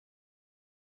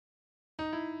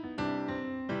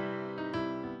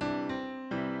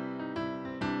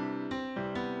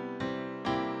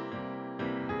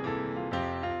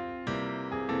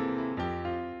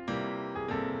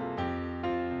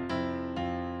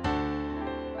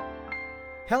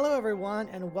Hello, everyone,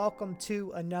 and welcome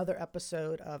to another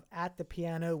episode of At the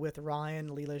Piano with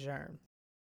Ryan Lee Lejeune.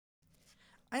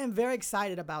 I am very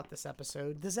excited about this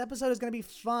episode. This episode is going to be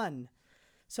fun.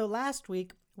 So, last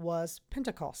week was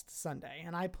Pentecost Sunday,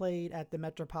 and I played at the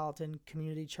Metropolitan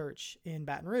Community Church in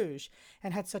Baton Rouge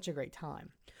and had such a great time.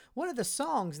 One of the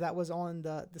songs that was on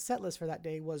the set list for that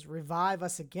day was Revive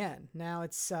Us Again. Now,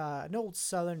 it's an old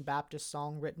Southern Baptist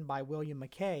song written by William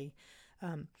McKay.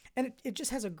 And it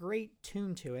just has a great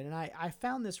tune to it. And I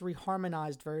found this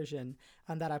reharmonized version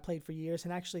that I played for years.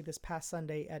 And actually, this past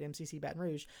Sunday at MCC Baton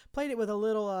Rouge, played it with a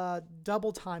little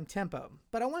double time tempo.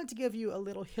 But I wanted to give you a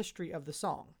little history of the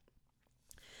song.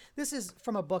 This is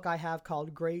from a book I have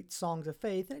called Great Songs of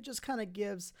Faith. And it just kind of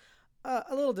gives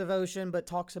a little devotion, but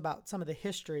talks about some of the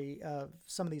history of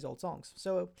some of these old songs.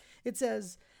 So it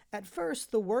says, at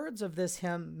first, the words of this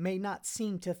hymn may not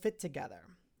seem to fit together.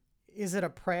 Is it a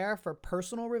prayer for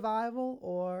personal revival,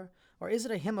 or is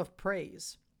it a hymn of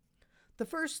praise? The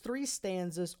first three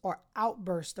stanzas are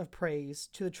outbursts of praise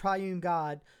to the triune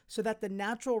God, so that the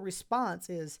natural response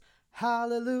is,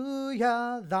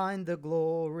 Hallelujah, thine the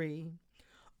glory.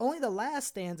 Only the last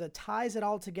stanza ties it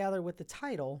all together with the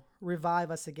title, Revive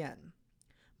Us Again.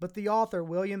 But the author,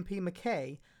 William P.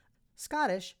 McKay,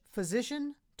 Scottish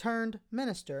physician turned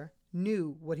minister,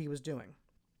 knew what he was doing.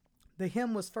 The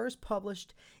hymn was first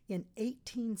published in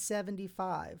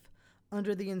 1875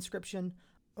 under the inscription,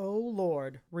 O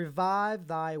Lord, revive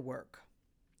thy work.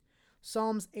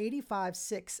 Psalms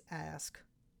 85:6 ask,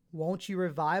 won't you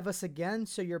revive us again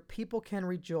so your people can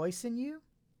rejoice in you?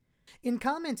 In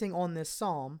commenting on this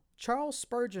psalm, Charles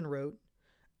Spurgeon wrote,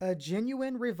 a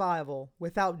genuine revival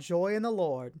without joy in the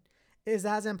Lord is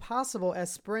as impossible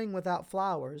as spring without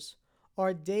flowers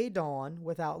or day dawn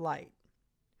without light.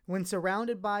 When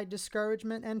surrounded by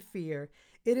discouragement and fear,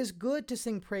 it is good to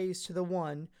sing praise to the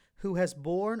one who has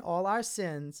borne all our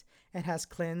sins and has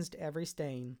cleansed every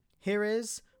stain. Here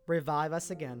is Revive Us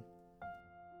Again.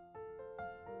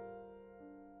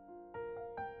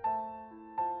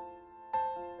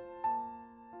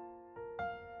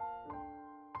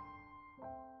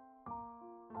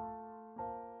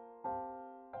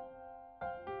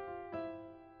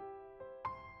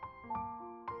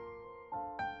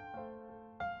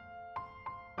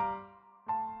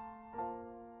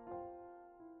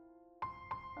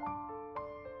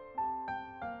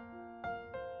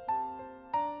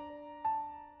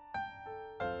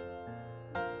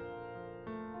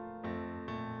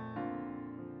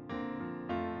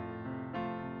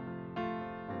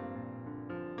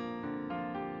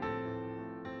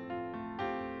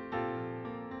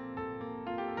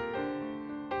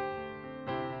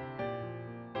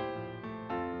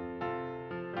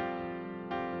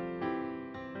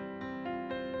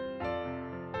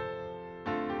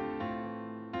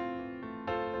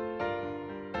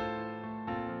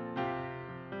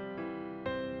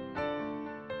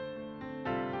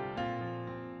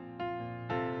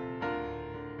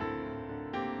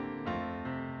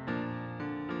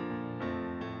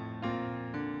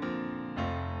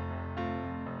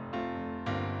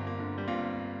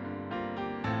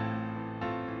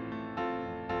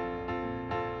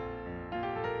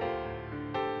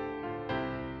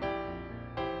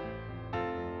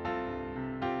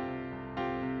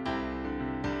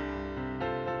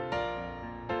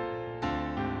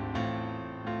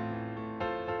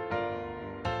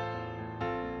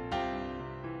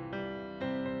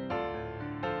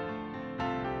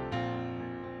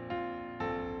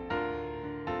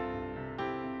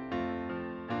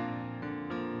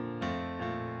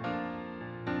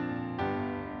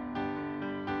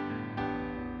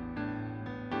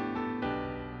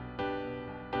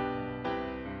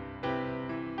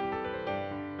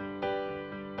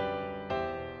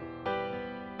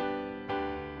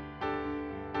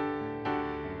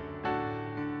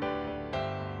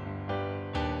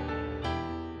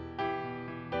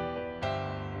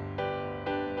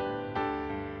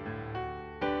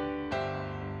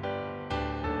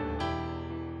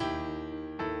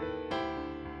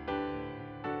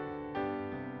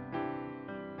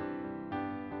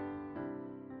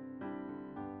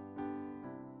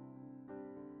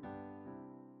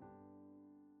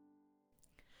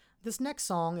 This next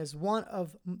song is one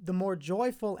of the more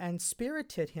joyful and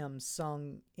spirited hymns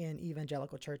sung in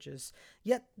evangelical churches,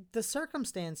 yet the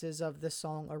circumstances of this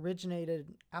song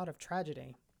originated out of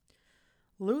tragedy.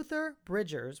 Luther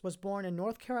Bridgers was born in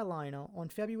North Carolina on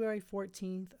February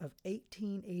 14th of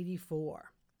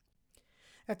 1884.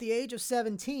 At the age of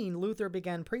 17, Luther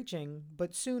began preaching,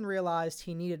 but soon realized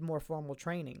he needed more formal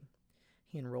training.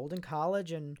 He enrolled in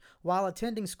college, and while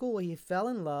attending school, he fell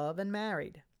in love and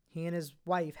married. He and his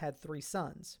wife had 3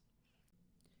 sons.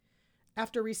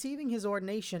 After receiving his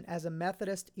ordination as a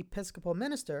Methodist Episcopal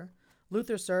minister,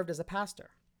 Luther served as a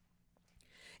pastor.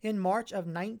 In March of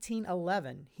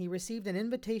 1911, he received an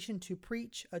invitation to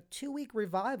preach a 2-week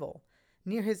revival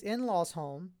near his in-laws'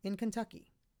 home in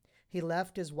Kentucky. He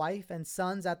left his wife and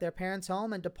sons at their parents'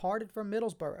 home and departed for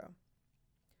Middlesbrough.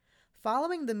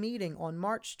 Following the meeting on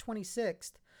March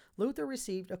 26th, Luther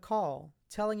received a call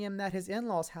telling him that his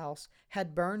in-laws' house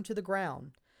had burned to the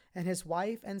ground and his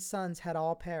wife and sons had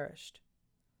all perished.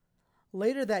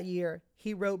 Later that year,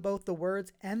 he wrote both the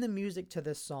words and the music to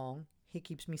this song, He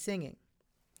Keeps Me Singing.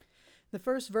 The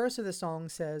first verse of the song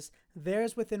says,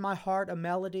 "There's within my heart a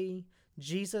melody,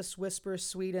 Jesus whispers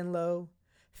sweet and low,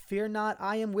 fear not,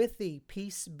 I am with thee,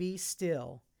 peace be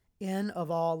still, in of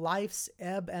all life's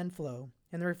ebb and flow."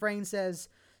 And the refrain says,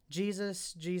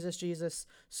 "Jesus, Jesus, Jesus,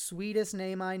 sweetest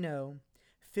name I know,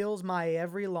 fills my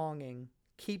every longing,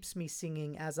 keeps me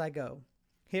singing as I go."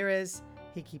 Here is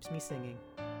He Keeps Me Singing.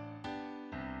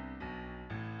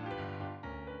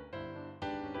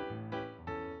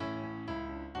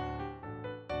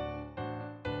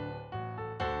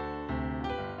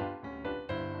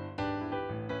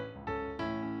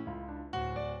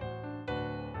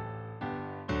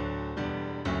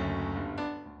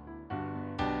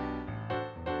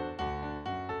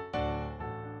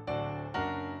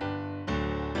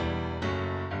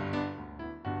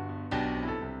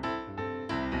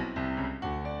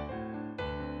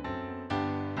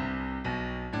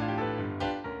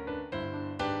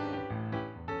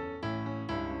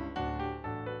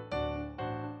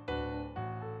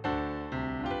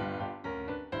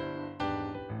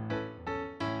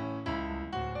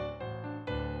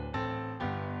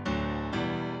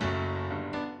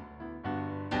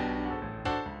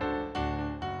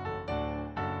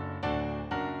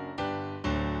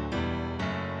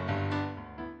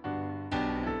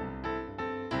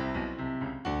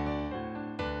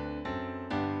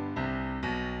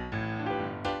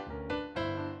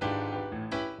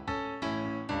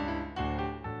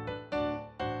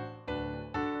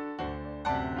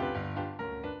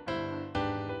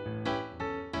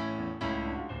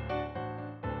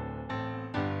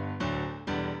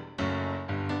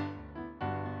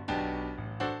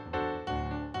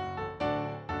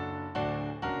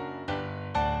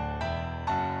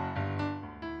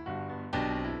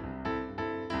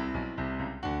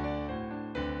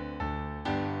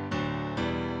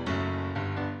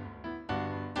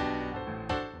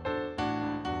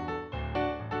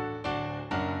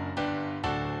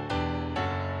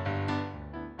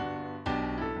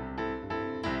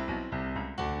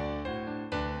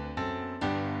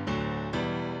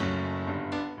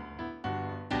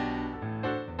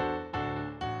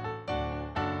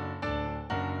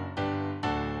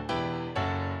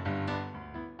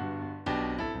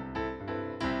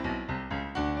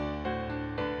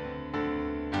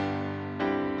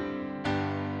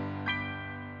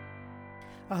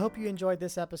 I hope you enjoyed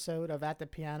this episode of At the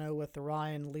Piano with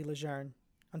Ryan Lee Lejeune.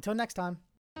 Until next time.